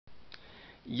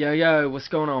Yo, what's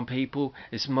going on, people?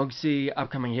 It's MUGZY,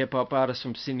 upcoming hip hop artist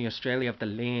from Sydney, Australia, of the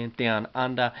land down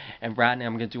under. And right now,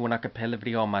 I'm gonna do an acapella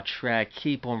video on my track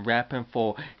 "Keep on Rapping"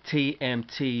 for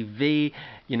TMTV,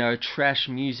 Trash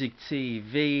Music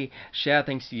TV. Shout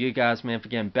thanks to you guys, man, for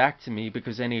getting back to me,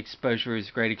 because any exposure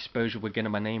is great exposure. We're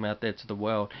getting my name out there to the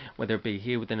world, whether it be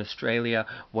here within Australia,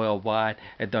 worldwide.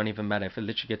 It don't even matter. If it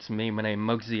literally gets me, my name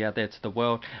MUGZY, out there to the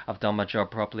world, I've done my job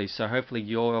properly. So hopefully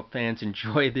your fans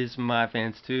enjoy this, my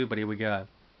fans too, but here we go.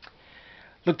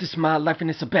 Look, this is my life and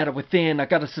it's a battle within. I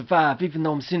gotta survive, even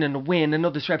though I'm sinning to win. I know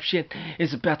this rap shit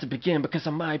is about to begin, because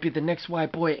I might be the next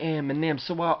white boy Eminem.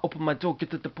 So I open my door,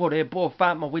 get to the port, airborne,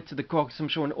 fight my way to the car, 'cause I'm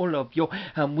showing all of you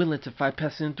I'm willing to fight,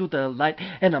 passing through the light.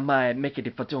 And I might make it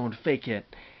if I don't fake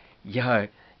it. Yo,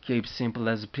 keep simple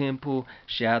as a pimple.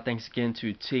 Shout thanks again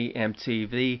to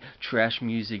TMTV, Trash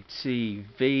Music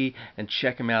TV, and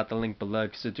check them out, the link below,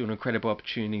 because they're doing incredible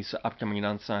opportunities for upcoming and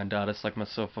unsigned artists like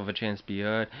myself of a chance to be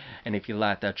heard. And if you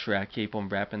like that track, keep on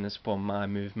rapping this for my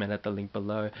movement at the link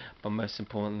below. But most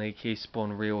importantly, keep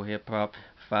supporting real hip hop,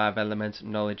 5 elements of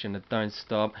knowledge, and it don't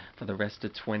stop for the rest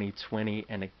of 2020,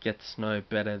 and it gets no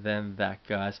better than that,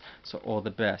 guys. So all the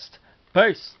best.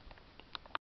 Peace!